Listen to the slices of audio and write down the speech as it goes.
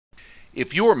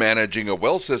If you are managing a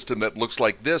well system that looks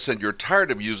like this and you're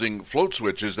tired of using float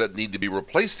switches that need to be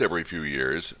replaced every few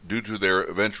years due to their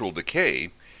eventual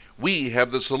decay, we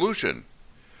have the solution.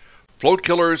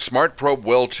 Floatkiller's Smart Probe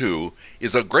Well 2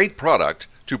 is a great product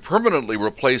to permanently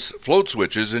replace float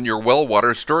switches in your well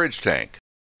water storage tank.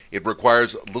 It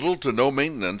requires little to no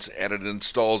maintenance and it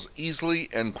installs easily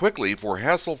and quickly for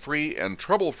hassle-free and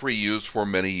trouble-free use for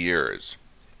many years.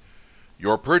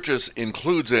 Your purchase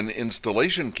includes an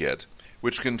installation kit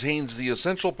which contains the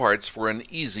essential parts for an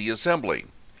easy assembly.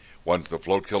 Once the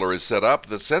Floatkiller is set up,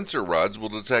 the sensor rods will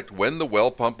detect when the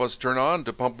well pump must turn on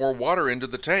to pump more water into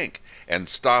the tank and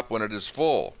stop when it is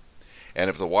full. And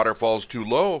if the water falls too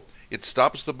low, it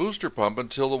stops the booster pump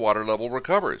until the water level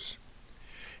recovers.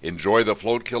 Enjoy the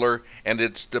Floatkiller and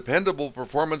its dependable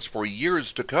performance for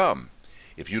years to come.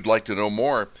 If you'd like to know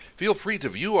more, feel free to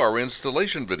view our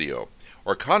installation video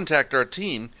or contact our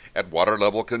team at Water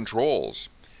Level Controls.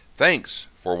 Thanks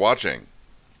for watching.